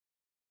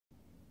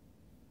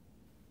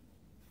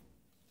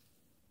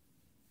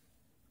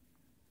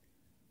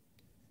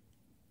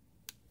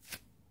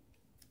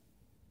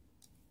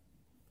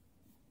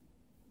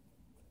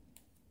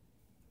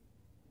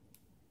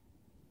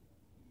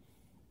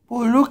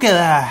Boy, look at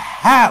that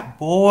hat,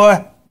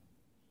 boy.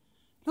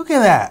 Look at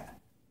that.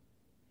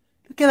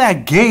 Look at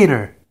that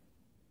gator.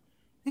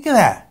 Look at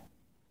that.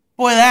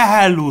 Boy, that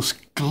hat looks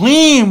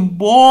clean,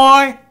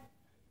 boy.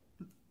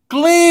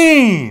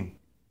 Clean.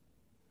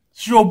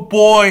 It's your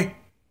boy,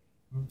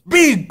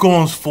 Big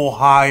Guns for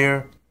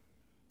Hire,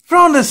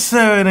 from the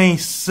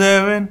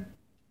 787,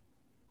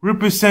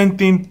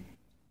 representing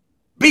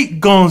Big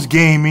Guns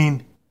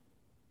Gaming.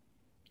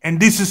 And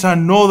this is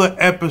another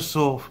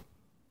episode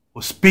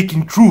of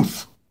Speaking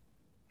Truth.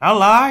 Not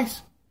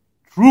lies,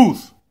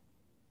 truth.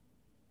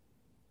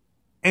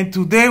 And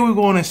today we're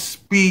going to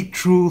speak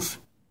truth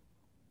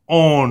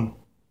on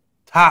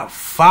top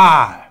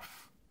 5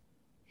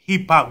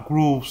 hip-hop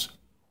groups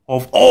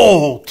of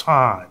all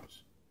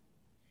times.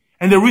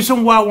 And the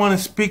reason why I want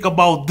to speak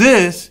about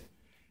this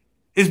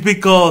is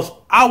because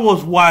I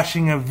was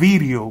watching a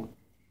video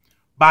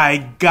by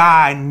a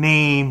guy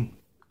named,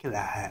 look at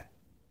that hat.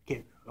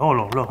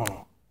 Hold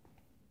on.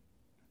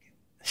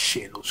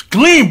 Shit looks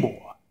clean, boy.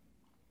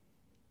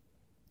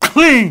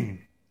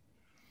 Clean.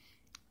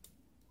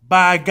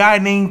 By a guy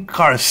named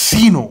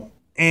Carcino.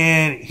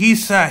 And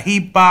he's a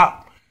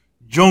hip-hop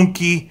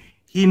junkie.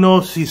 He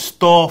knows his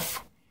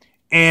stuff.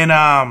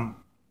 And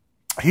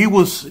he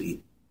was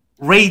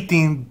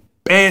rating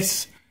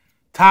best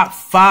top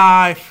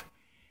 5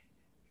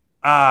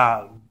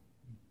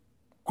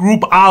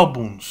 group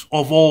albums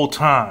of all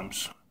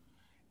times.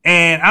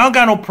 And I don't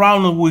got no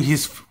problem with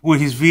his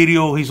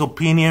video, his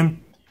opinion.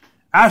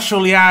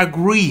 Actually, I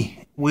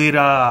agree with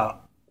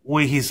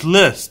his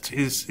list.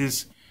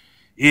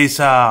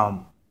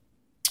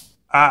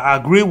 I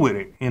agree with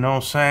it, you know what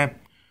I'm saying?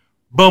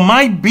 But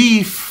my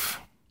beef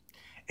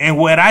and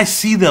where I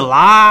see the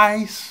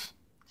lies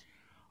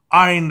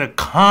are in the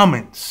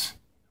comments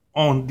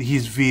on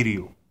his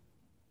video.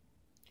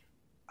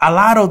 A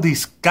lot of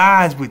these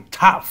guys with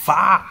top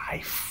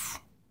 5.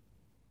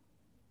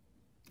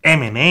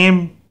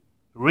 Eminem,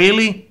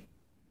 really?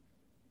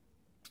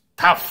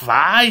 Top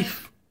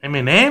 5?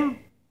 Eminem?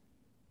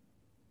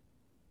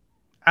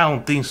 I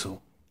don't think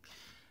so.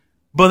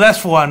 But that's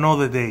for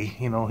another day.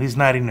 You know, he's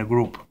not in the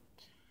group.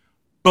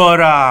 But,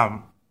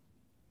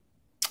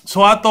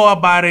 so I thought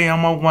about it.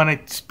 I'm going to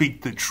want to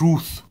speak the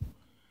truth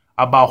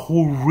about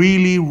who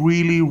really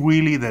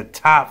the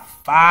top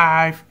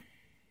 5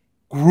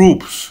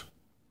 groups,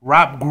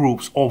 rap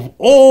groups of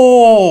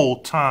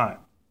all time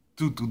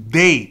to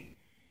today.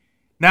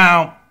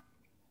 Now,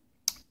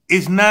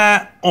 it's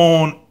not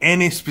on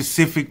any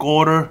specific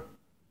order.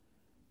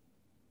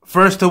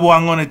 First of all,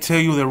 I'm going to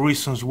tell you the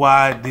reasons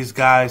why these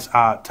guys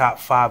are top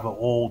 5 of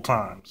all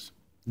times.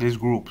 These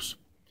groups.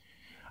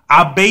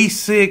 My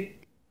basis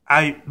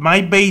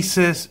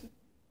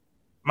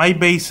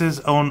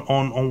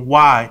on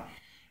why.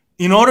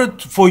 In order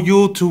for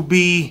you to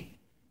be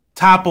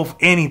top of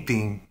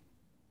anything,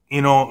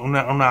 you know,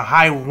 on a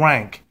high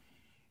rank,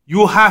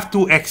 you have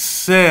to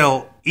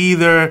excel.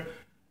 Either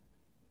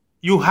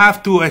you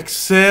have to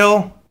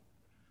excel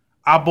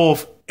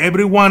above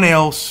everyone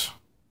else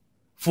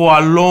for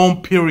a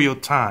long period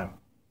of time.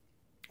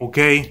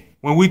 Okay?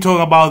 When we talk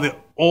about the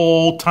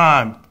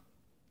all-time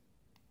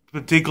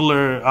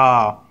particular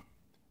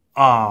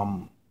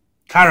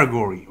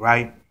category,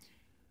 right?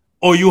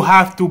 Or you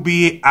have to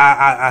be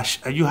a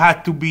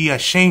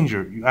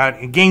changer,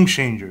 a game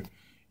changer.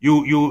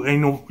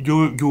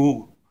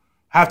 You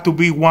have to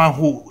be one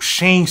who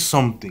changed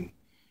something,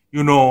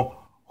 you know,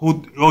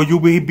 or you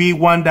will be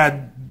one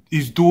that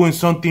is doing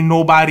something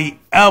nobody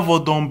ever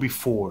done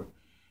before,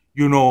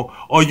 you know,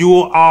 or you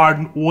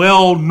are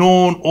well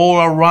known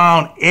all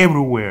around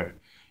everywhere.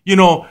 You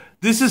know,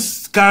 this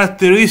is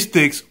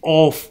characteristics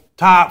of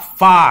top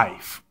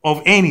 5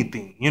 of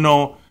anything, you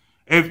know.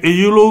 If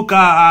you look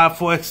at,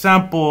 for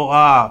example,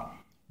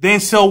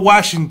 Denzel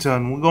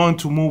Washington, we're going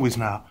to movies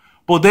now,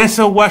 but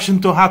Denzel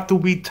Washington have to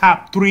be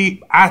top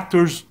 3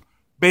 actors,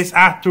 best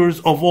actors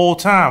of all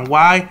time.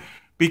 Why?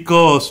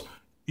 Because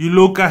you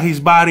look at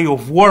his body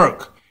of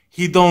work,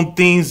 he done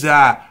things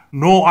that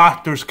no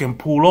actors can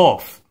pull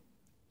off.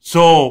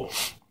 So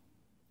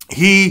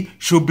he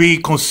should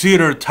be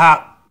considered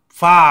top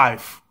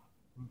 5,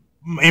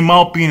 in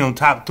my opinion,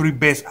 top 3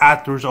 best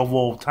actors of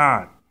all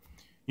time.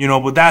 You know,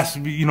 but that's,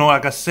 you know,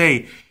 like I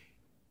say,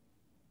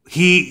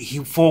 he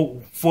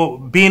for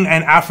being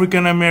an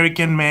African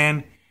American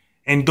man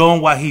and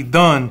doing what he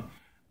done.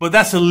 But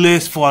that's a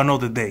list for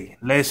another day.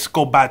 Let's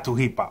go back to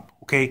hip hop,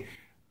 okay?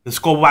 Let's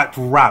go back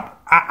to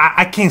rap.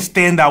 I can't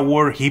stand that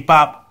word hip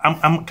hop.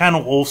 I'm kind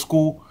of old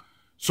school,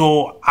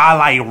 so I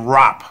like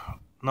rap,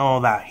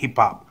 not that hip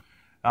hop.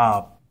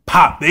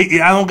 Pop.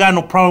 I don't got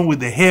no problem with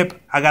the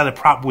hip. I got a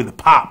problem with the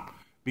pop,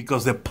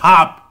 because the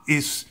pop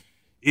is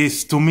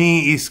to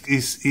me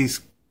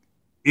the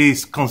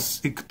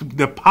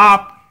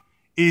pop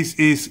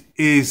it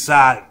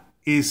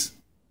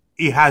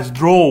has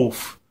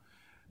drove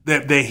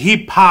the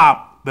hip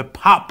hop, the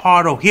pop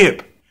part of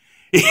hip.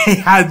 It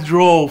has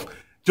drove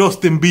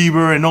Justin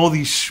Bieber and all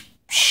these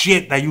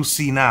shit that you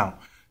see now.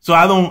 So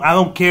I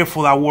don't care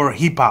for that word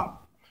hip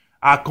hop.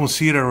 I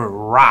consider it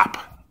rap.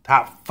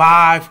 Top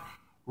 5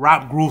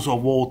 rap groups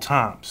of all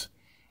times.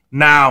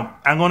 Now,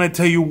 I'm going to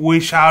tell you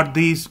which are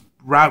these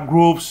rap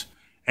groups,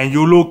 and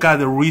you look at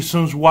the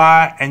reasons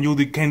why, and you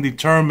can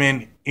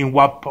determine in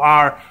what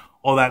part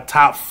of that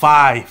top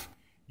 5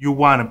 you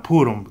want to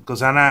put them.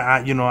 Because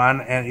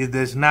and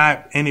there's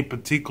not any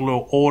particular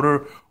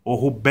order or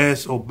who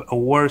best or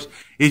worst.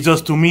 It's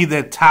just, to me,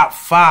 the top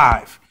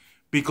 5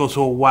 because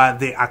of what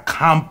they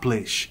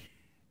accomplish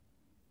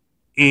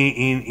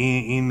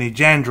in the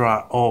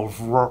genre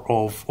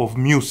of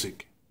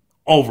music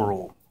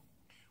overall.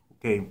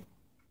 Okay,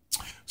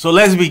 so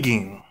let's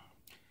begin.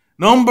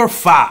 Number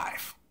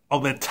 5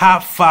 of the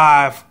top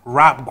 5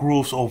 rap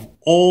groups of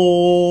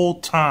all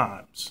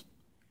times,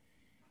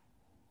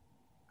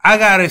 I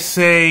gotta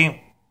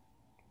say,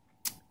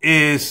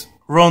 is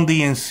Run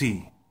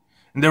DMC.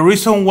 And the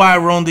reason why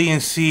Run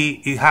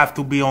DMC it have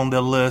to be on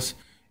the list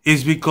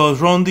is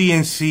because Run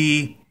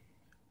DMC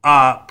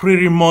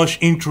pretty much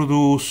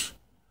introduced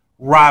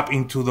rap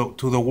into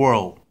the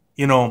world.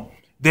 You know,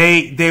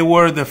 they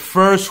were the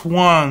first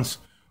ones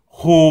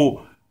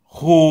who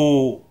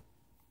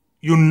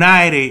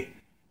united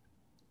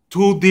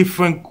 2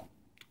 different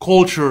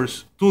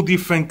cultures, 2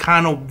 different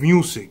kind of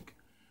music.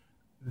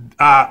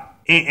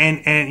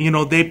 And you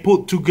know, they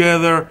put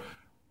together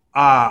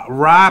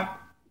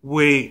rap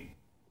with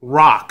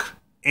rock.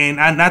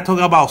 And I'm not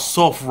talking about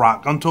soft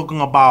rock. I'm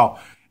talking about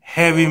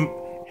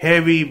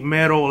heavy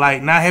metal,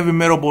 like not heavy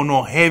metal, but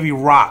no, heavy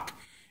rock.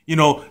 You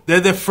know,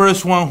 they're the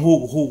first one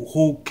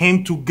who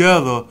came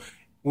together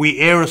with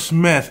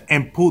Aerosmith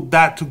and put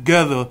that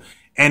together,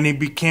 and it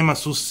became a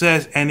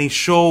success. And it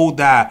showed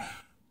that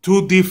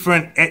 2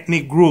 different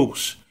ethnic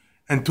groups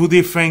and 2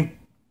 different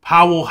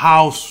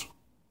powerhouse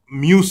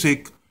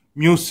music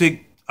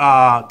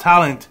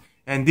talent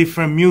and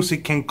different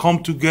music can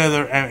come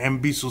together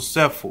and be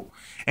successful.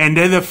 And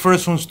they're the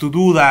first ones to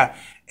do that.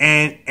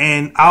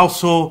 And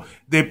also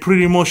they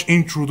pretty much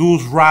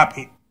introduced rap.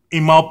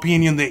 In my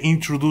opinion, they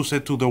introduced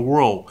it to the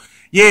world.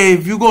 Yeah,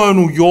 if you go to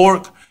New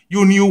York,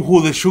 you knew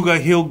who the Sugar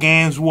Hill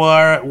Gangs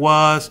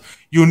was.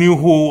 You knew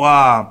who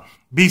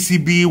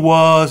BCB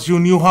was. You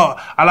knew how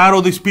a lot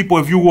of these people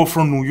if you were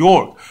from New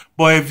York.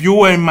 But if you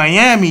were in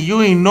Miami,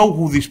 you didn't know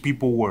who these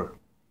people were.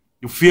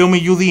 You feel me?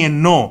 You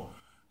didn't know.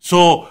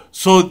 So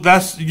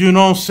that's, you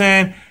know what I'm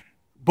saying?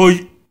 But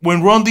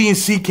when Run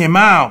DMC came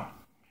out,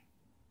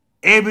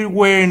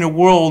 everywhere in the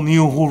world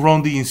knew who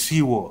Run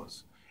DMC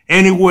was.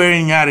 Anywhere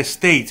in the United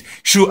States.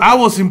 Shoot, I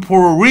was in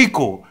Puerto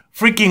Rico,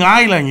 freaking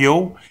island,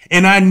 yo,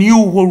 and I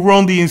knew who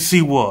Run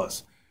DMC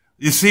was.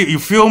 You see, you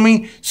feel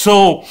me?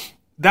 So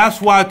that's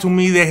why, to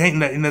me, they're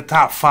in the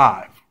top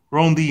 5.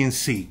 Run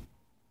DMC.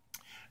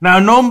 Now,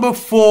 number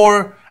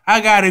 4, I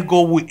gotta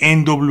go with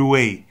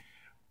NWA.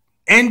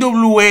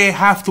 NWA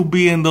have to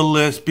be in the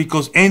list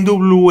because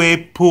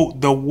NWA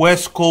put the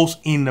West Coast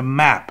in the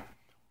map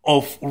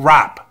of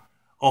rap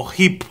or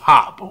hip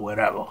hop or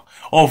whatever,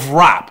 of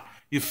rap.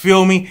 You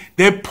feel me?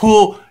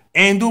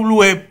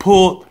 NWA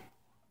put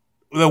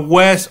the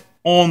West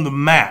on the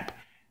map.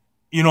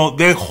 You know,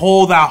 they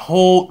hold that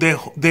whole,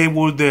 they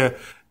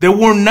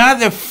were not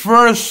the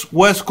first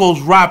West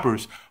Coast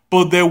rappers,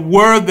 but they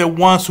were the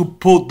ones who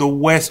put the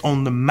West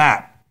on the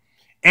map.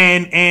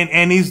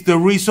 And it's the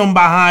reason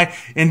behind,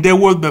 and they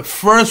were the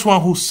first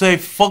one who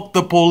said, fuck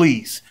the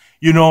police.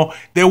 You know,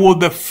 they were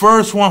the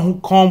first one who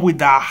come with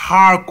that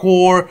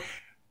hardcore,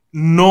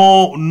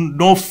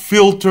 no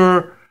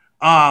filter,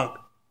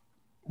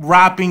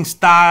 rapping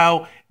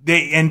style.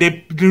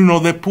 They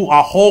put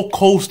a whole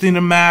coast in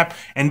the map,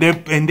 and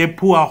they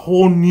put a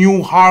whole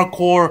new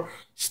hardcore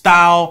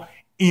style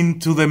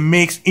into the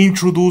mix,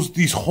 introduced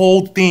this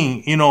whole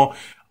thing. You know,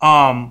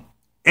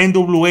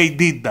 NWA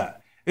did that.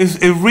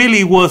 It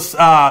really was,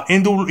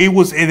 it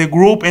was the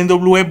group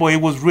NWA, but it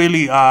was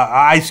really,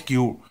 Ice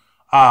Cube,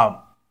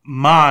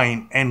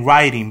 mind and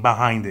writing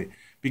behind it.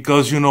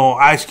 Because, you know,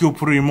 Ice Cube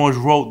pretty much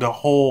wrote the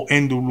whole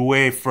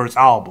NWA first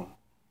album.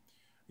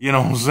 You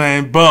know what I'm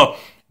saying? But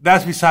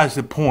that's besides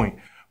the point.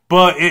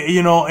 But,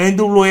 you know,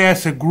 NWA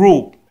as a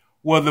group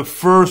were the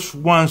first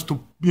ones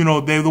to, you know,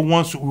 they're the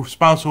ones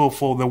responsible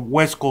for the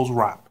West Coast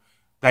rap.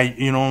 That,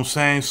 you know what I'm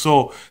saying?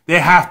 So they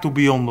have to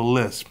be on the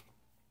list.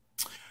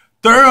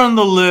 Third on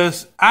the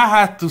list, I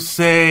have to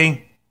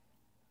say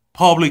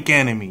Public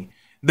Enemy.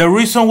 The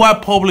reason why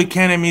Public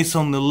Enemy is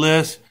on the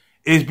list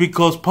is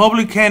because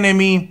Public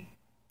Enemy,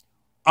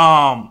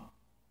 they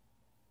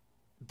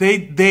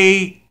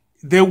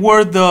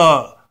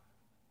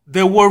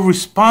were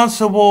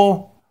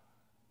responsible.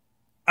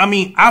 I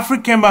mean,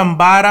 African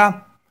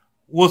Bambaataa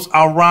was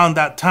around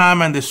that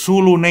time, and the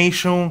Zulu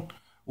Nation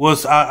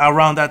was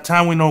around that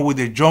time, we know, with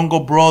the Jungle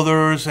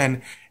Brothers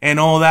and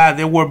all that.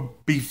 They were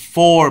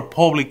before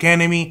Public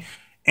Enemy.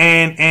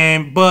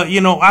 But,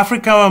 you know,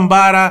 African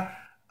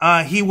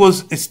Bambaataa, he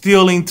was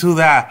still into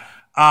that,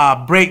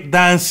 break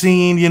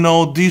dancing, you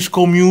know,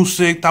 disco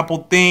music type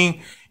of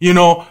thing. You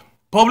know,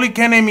 Public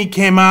Enemy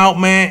came out,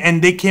 man,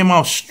 and they came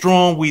out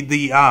strong with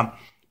the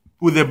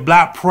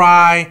Black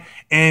Pride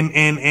and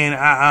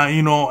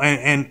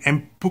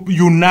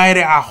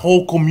united a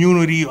whole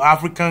community of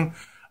African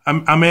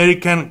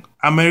American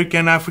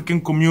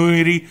African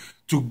community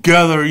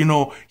together. You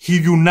know, he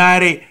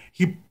united,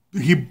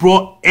 he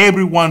brought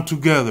everyone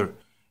together.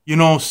 You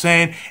know what I'm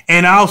saying?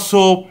 And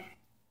also,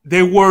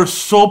 they were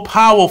so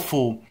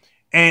powerful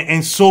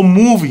and so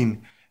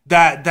moving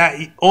that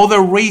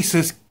other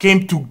races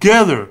came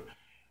together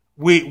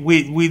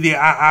with the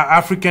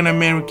African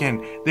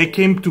American. They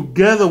came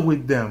together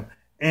with them,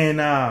 and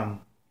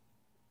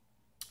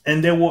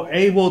they were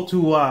able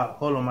to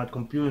hold on, my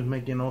computer is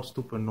making all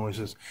stupid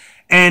noises,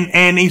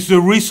 and it's the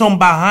reason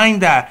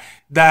behind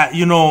that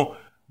you know,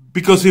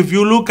 because if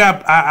you look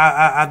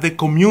at the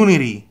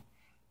community,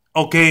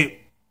 okay,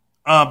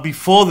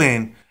 before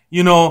then,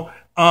 you know,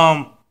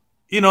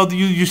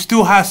 you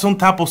still have some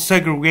type of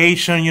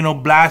segregation, you know,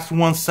 blacks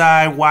one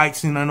side,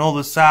 whites in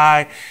another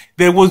side.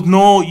 There was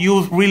no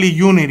really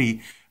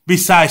unity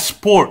besides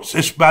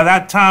sports. By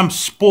that time,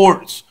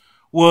 sports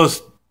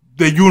was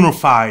the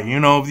unified, you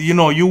know,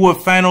 you were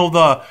fan of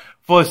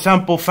for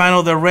example, fan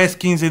of the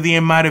Redskins. It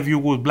didn't matter if you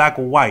was black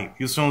or white.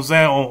 You see what I'm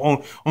saying?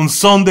 On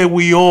Sunday,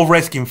 we all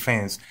Redskins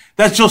fans.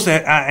 That's just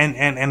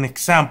an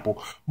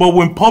example. But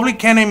when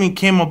Public Enemy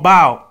came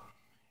about,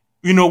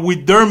 you know,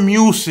 with their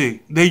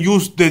music, they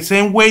used the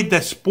same way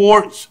that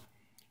sports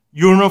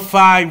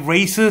unify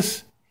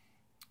races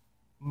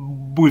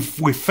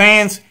with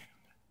fans.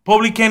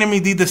 Public Enemy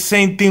did the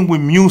same thing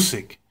with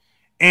music,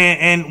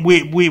 and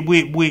we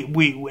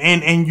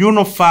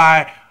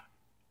unify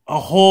a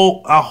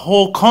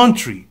whole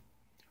country.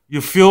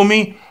 You feel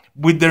me?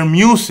 With their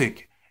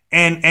music,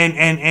 and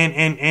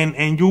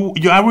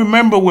I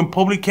remember when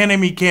Public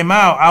Enemy came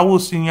out, I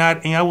was in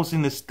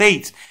the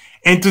States.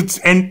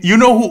 And you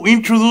know who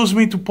introduced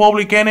me to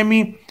Public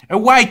Enemy? A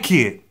white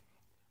kid.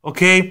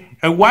 Okay?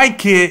 A white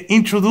kid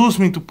introduced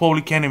me to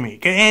Public Enemy.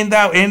 Ain't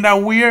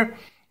that weird?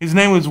 His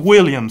name was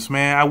Williams,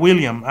 man.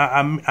 William.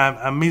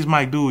 I miss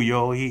my dude,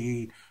 yo.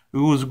 He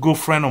was a good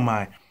friend of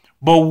mine.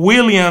 But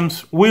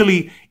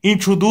Willie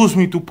introduced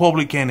me to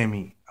Public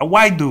Enemy. A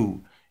white dude.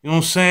 You know what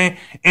I'm saying?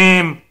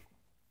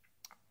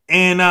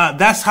 And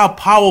that's how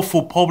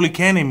powerful Public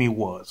Enemy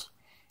was.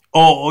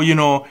 Or you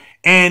know,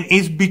 and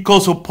it's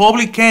because of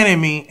Public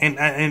Enemy, and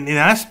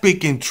I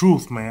speak in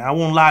truth, man. I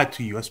won't lie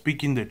to you. I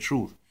speak in the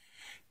truth.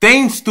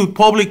 Thanks to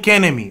Public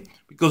Enemy,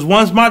 because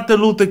once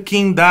Martin Luther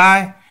King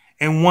died,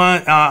 and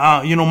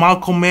you know,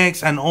 Malcolm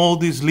X and all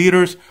these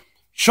leaders,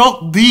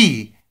 Chuck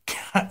D,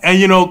 and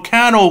you know,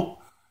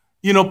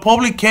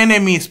 Public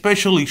Enemy,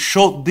 especially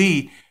Chuck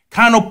D,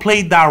 kind of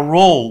played that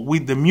role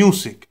with the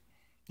music.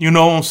 You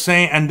know what I'm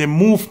saying? And the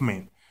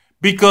movement.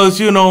 Because,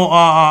 you know,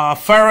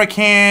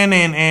 Farrakhan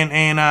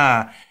and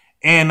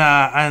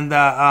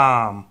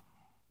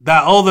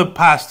that other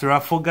pastor, I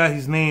forgot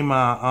his name,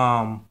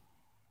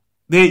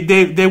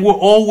 they were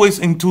always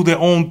into their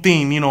own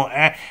thing, you know,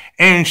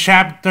 Aaron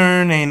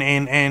Shapton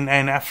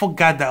and I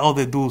forgot that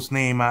other dude's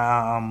name.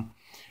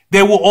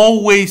 They were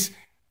always,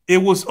 it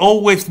was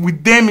always,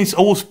 with them, it's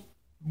always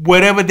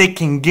whatever they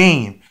can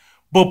gain.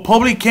 But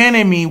Public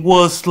Enemy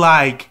was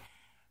like,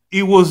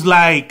 it was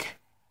like,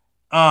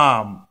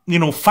 you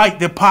know, fight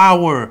the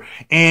power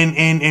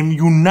and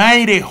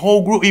unite a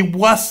whole group. It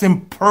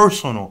wasn't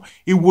personal.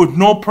 It was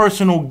no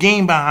personal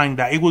gain behind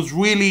that. It was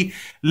really,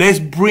 let's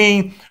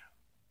bring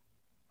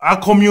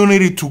our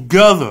community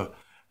together.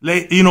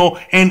 You know,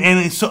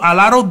 and so a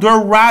lot of their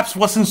raps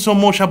wasn't so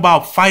much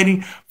about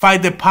fight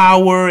the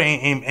power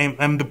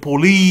and the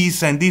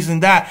police and this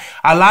and that.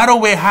 A lot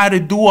of it had to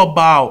do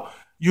about,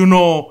 you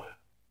know,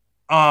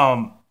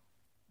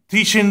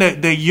 teaching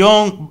the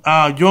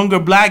younger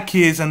black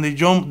kids and the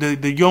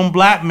young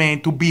black men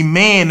to be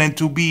men and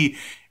to be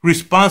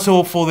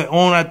responsible for their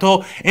own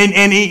thought,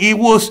 and it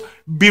was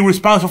be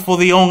responsible for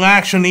their own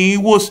action.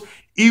 It was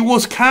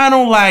kind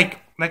of like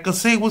I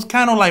say, it was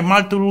kind of like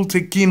Martin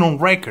Luther King on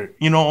record,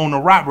 you know, on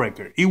a rap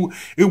record. It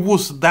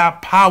was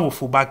that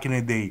powerful back in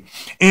the day,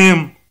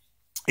 and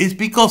it's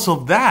because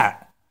of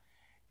that.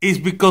 It's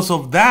because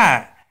of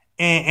that,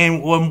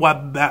 and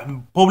what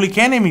that Public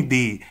Enemy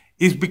did.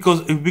 It's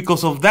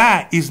because of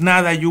that. It's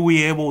not that you were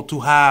able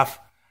to have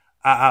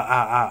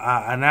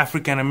an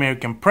African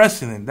American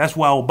president. That's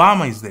why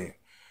Obama is there,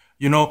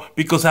 you know,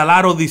 because a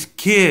lot of these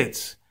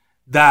kids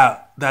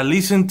that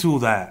listen to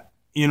that,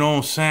 you know what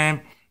I'm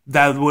saying,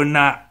 that were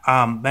not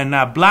they're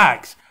not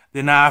blacks,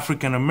 they're not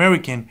African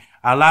American.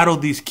 A lot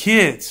of these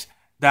kids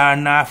that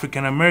are not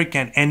African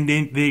American, and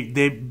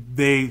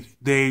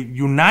they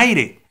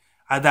united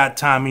at that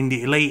time in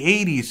the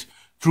late 80s.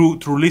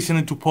 Through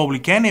listening to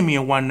Public Enemy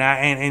and whatnot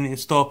and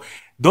stuff.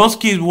 Those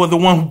kids were the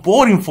ones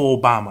voting for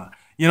Obama.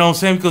 You know what I'm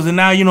saying? Because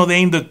now, you know, they're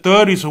in the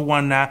 30s or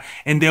whatnot,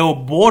 and they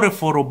all voted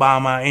for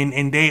Obama,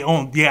 and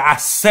they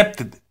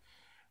accepted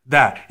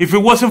that. If it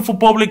wasn't for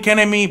Public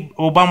Enemy,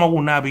 Obama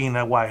would not be in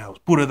that White House.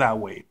 Put it that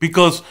way.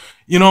 Because,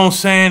 you know what I'm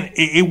saying?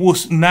 It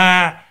was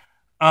not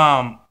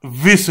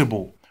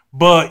visible.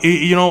 But,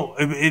 you know,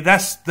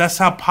 that's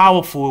how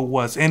powerful it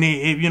was. And,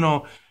 you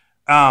know,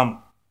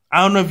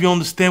 I don't know if you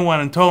understand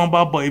what I'm talking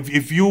about, but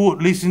if you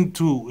listen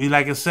to,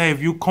 like I said,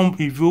 if you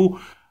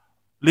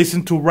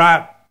listen to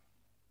rap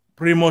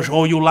pretty much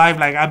all your life.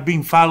 Like I've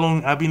been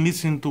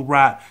listening to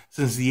rap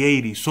since the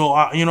 80s.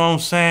 So, you know what I'm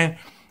saying?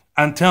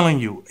 I'm telling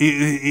you,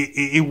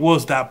 it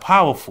was that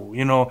powerful.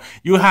 You know,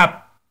 you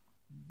have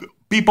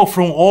people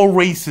from all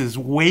races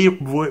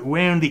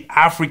wearing the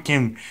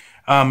African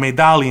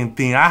medallion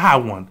thing. I had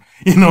one,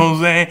 you know what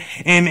I'm saying?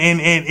 And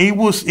it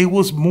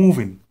was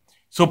moving.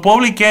 So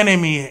Public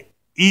Enemy,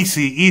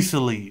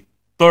 easily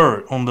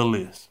third on the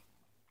list.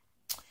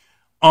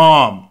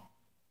 The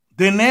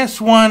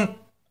next one,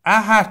 I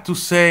have to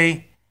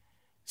say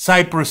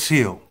Cypress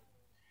Hill.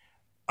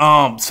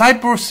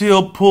 Cypress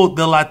Hill put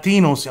the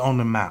Latinos on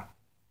the map.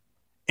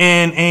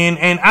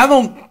 And I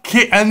don't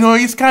care. I know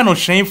it's kind of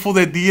shameful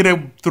they did it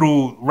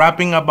through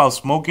rapping about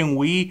smoking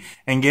weed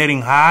and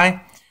getting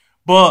high.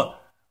 But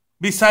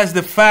besides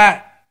the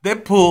fact, they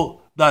put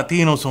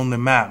Latinos on the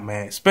map,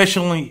 man,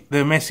 especially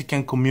the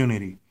Mexican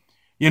community.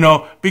 You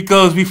know,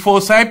 because before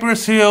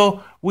Cypress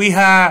Hill, we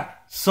had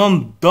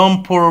some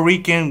dumb Puerto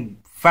Rican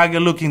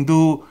faggot looking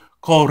dude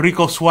called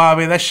Rico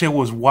Suave. That shit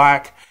was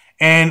whack.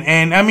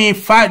 And I mean,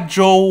 Fat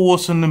Joe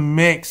was in the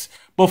mix,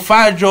 but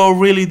Fat Joe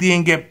really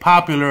didn't get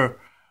popular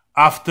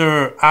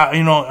after,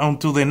 you know,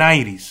 until the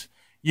 90s.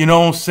 You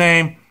know what I'm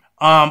saying?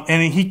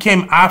 And he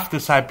came after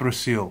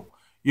Cypress Hill.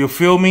 You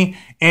feel me?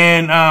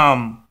 And,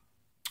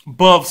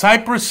 but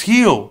Cypress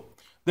Hill,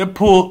 they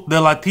put the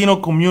Latino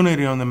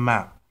community on the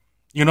map.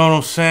 You know what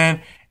I'm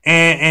saying?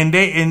 And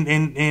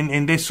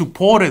they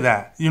supported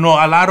that. You know,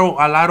 a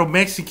lot of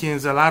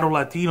Mexicans, a lot of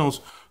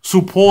Latinos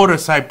supported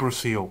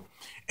Cypress Hill.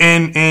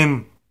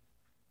 And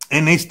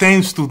it's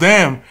thanks to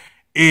them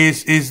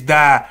is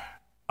that,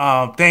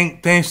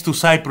 thanks to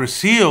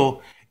Cypress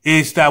Hill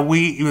is that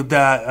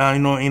you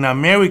know, in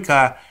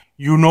America,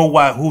 you know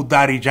who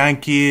Daddy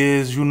Yankee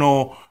is, you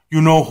know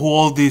who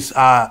all these,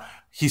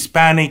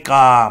 Hispanic,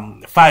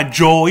 Fat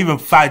Joe, even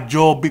Fat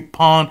Joe, Big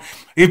Pun.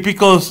 It's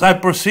because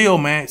Cypress Hill,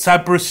 man.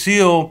 Cypress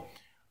Hill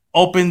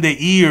opened the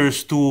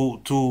ears to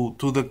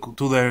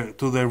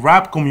the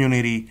rap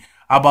community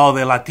about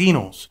the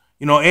Latinos.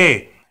 You know,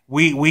 hey,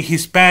 we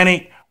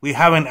Hispanic, we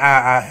have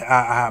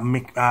a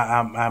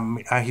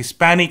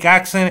Hispanic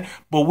accent,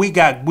 but we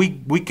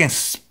can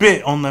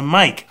spit on the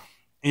mic.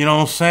 You know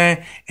what I'm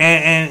saying?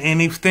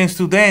 And if thanks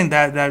to them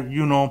that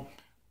you know,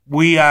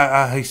 we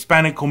are a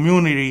Hispanic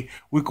community,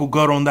 we could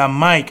go on that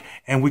mic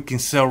and we can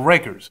sell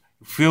records.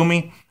 You feel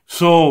me?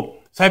 So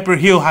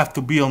Cypress Hill has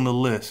to be on the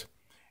list.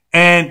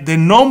 And the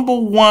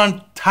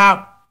 #1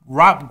 top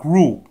rap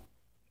group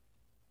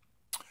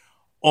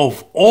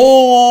of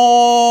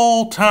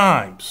all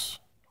times.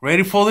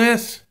 Ready for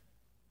this?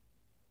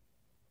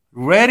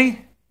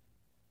 Ready?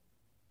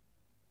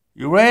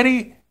 You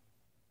ready?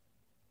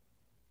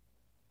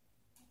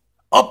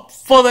 Up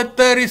for the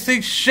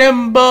 36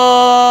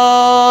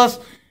 Chambers.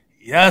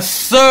 Yes,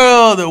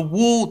 sir. The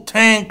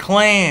Wu-Tang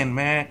Clan,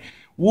 man.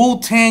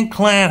 Wu-Tang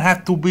Clan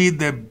has to be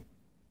the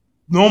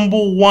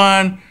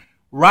 #1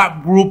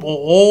 rap group of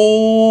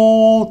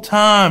all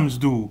times,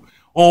 dude.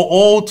 Or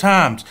all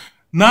times.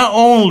 Not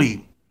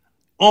only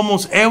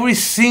almost every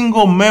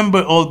single member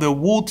of the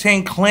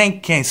Wu-Tang Clan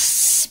can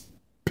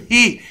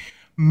spit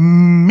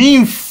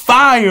mean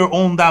fire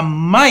on that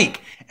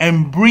mic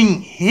and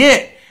bring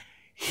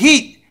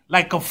heat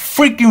like a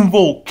freaking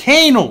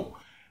volcano.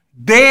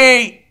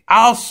 They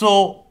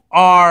also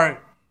are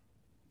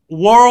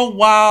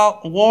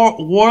worldwide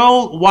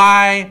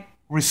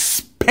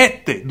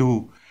respected,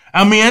 dude.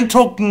 I mean, I'm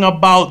talking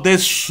about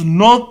there's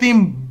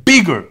nothing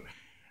bigger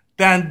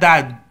than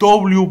that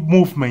W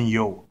movement,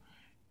 yo.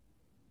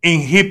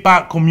 In hip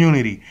hop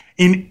community,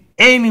 in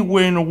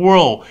anywhere in the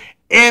world,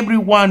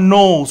 everyone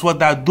knows what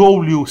that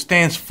W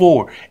stands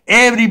for.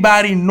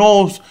 Everybody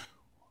knows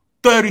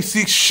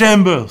 36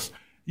 Chambers.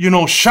 You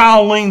know,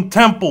 Shaolin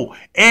Temple.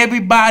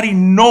 Everybody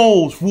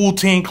knows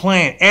Wu-Tang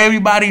Clan.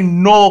 Everybody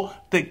knows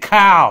the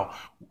Cow,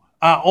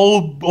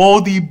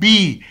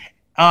 ODB,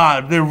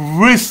 the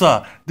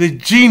RZA, the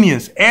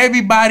Genius.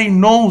 Everybody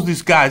knows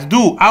these guys.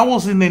 Dude, I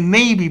was in the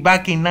Navy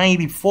back in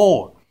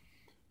 94.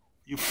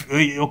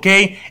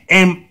 Okay?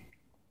 And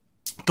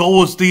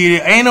towards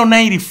the end of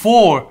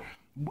 94,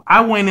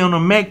 I went on a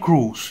Med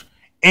cruise.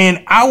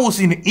 And I was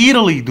in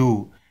Italy,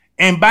 dude.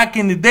 And back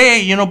in the day,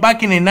 you know,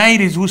 back in the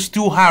 90s, we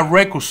still had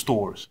record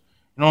stores.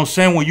 You know what I'm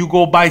saying? When you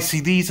go buy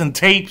CDs and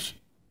tapes.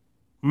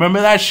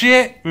 Remember that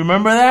shit?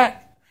 Remember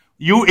that?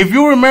 If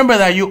you remember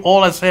that, you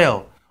all as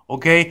hell.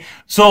 Okay?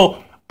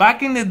 So,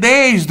 back in the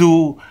days,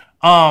 dude,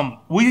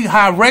 we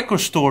had record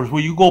stores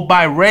where you go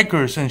buy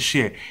records and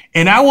shit.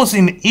 And I was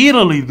in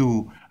Italy,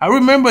 dude. I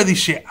remember this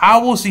shit. I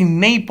was in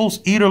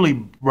Naples, Italy,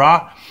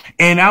 bruh.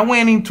 And I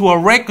went into a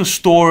record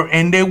store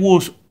and there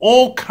was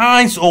all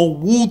kinds of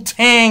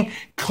Wu-Tang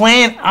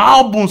Clan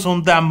albums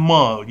on that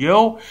mug,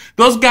 yo.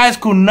 Those guys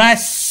could not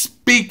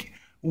speak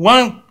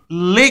one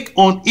lick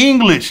on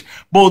English,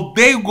 but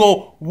they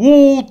go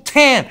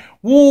Wu-Tang,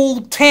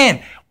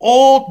 Wu-Tang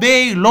all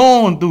day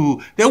long,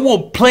 dude. They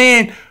were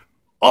playing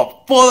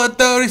Up for the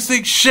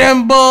 36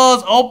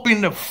 Chambers up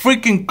in the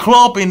freaking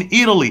club in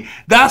Italy.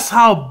 That's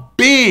how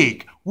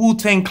big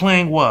Wu-Tang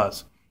Clan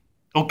was.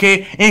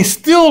 Okay? And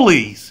still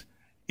is.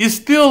 It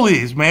still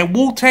is, man.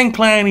 Wu-Tang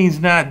Clan is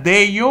not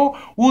there, yo.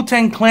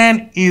 Wu-Tang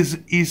Clan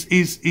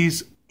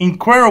is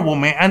incredible,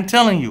 man. I'm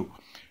telling you.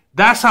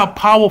 That's how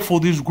powerful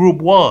this group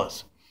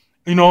was.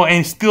 You know,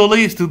 and still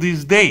is to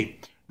this day.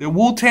 The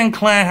Wu-Tang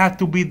Clan has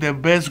to be the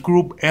best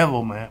group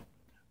ever, man.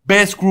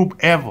 Best group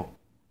ever.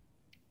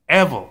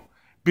 Ever.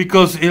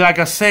 Because, like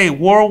I say,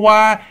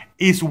 worldwide,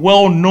 it's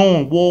well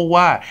known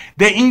worldwide.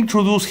 They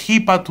introduced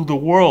hip-hop to the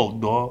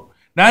world, dog.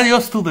 Not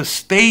just to the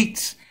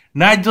States,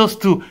 not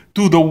just to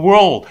the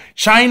world.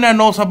 China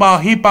knows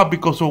about hip-hop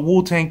because of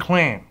Wu-Tang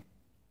Clan.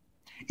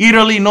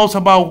 Italy knows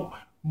about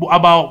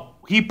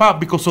hip-hop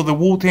because of the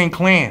Wu-Tang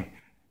Clan.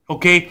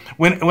 Okay?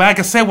 Like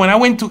I said, when I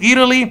went to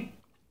Italy,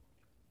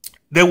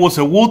 there was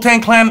a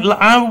Wu-Tang Clan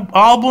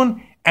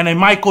album and a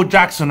Michael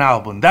Jackson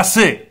album. That's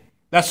it.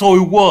 That's all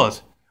it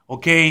was.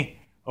 Okay?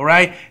 All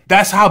right?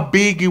 That's how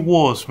big it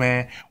was,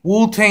 man.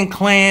 Wu-Tang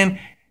Clan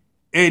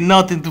ain't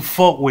nothing to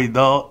fuck with,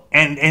 dog.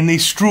 And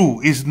it's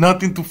true. It's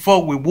nothing to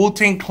fuck with.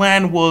 Wu-Tang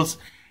Clan was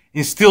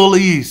and still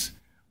is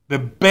the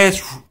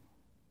best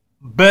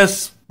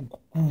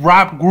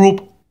rap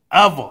group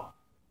ever.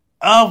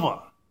 Ever.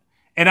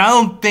 And I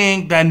don't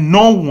think that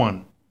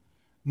no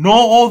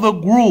other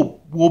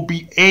group will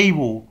be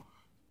able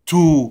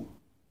to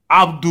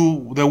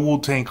outdo the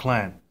Wu-Tang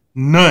Clan.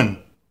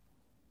 None.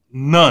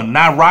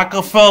 Not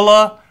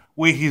Rockefeller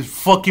with his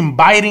fucking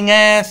biting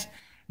ass.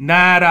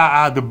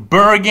 Not the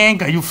Bird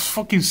Gang. Are you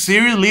fucking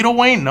serious, Lil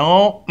Wayne?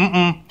 No.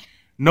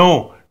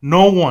 No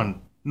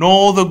one.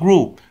 No other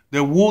group.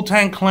 The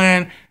Wu-Tang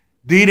Clan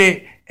did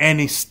it, and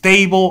it's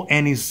stable,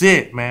 and it's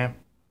it, man.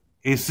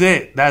 It's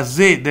it. That's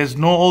it. There's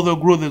no other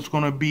group that's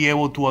going to be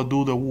able to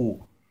outdo the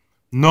Wu.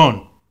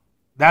 None.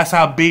 That's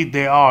how big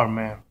they are,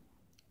 man.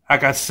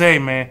 Like I say,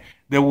 man,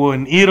 they were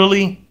in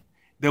Italy.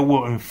 They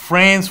were in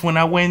France when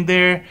I went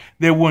there.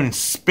 They were in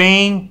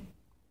Spain.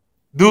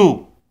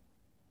 Dude.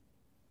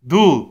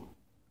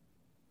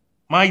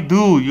 My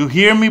dude, you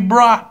hear me,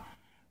 bruh?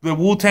 The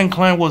Wu-Tang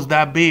Clan was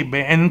that big,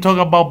 man. And I'm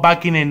talking about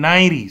back in the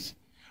 90s,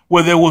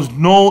 where there was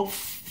no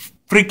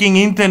freaking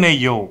internet,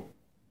 yo.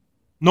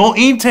 No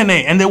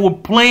internet. And they were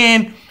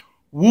playing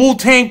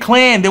Wu-Tang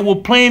Clan. They were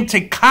playing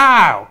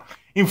Tecal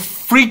in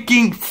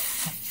freaking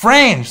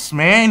France,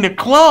 man, in the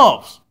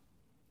clubs.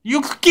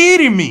 You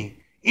kidding me?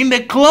 In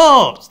the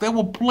clubs. They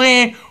were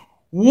playing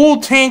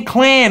Wu-Tang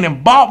Clan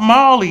and Bob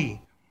Marley.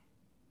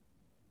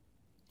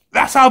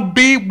 That's how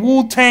big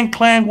Wu-Tang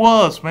Clan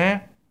was,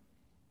 man.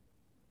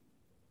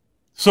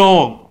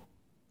 So,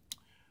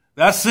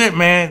 that's it,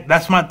 man.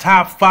 That's my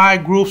top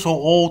 5 groups of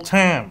all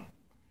time.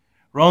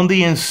 Run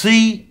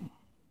DMC,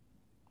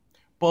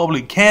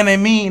 Public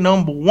Enemy,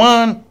 number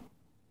 1.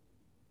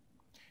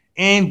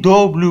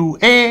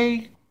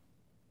 NWA,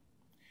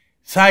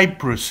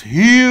 Cypress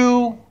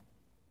Hill,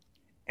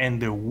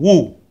 and the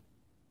Wu.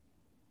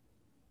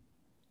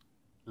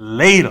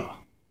 Later,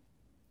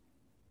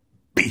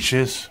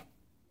 bitches.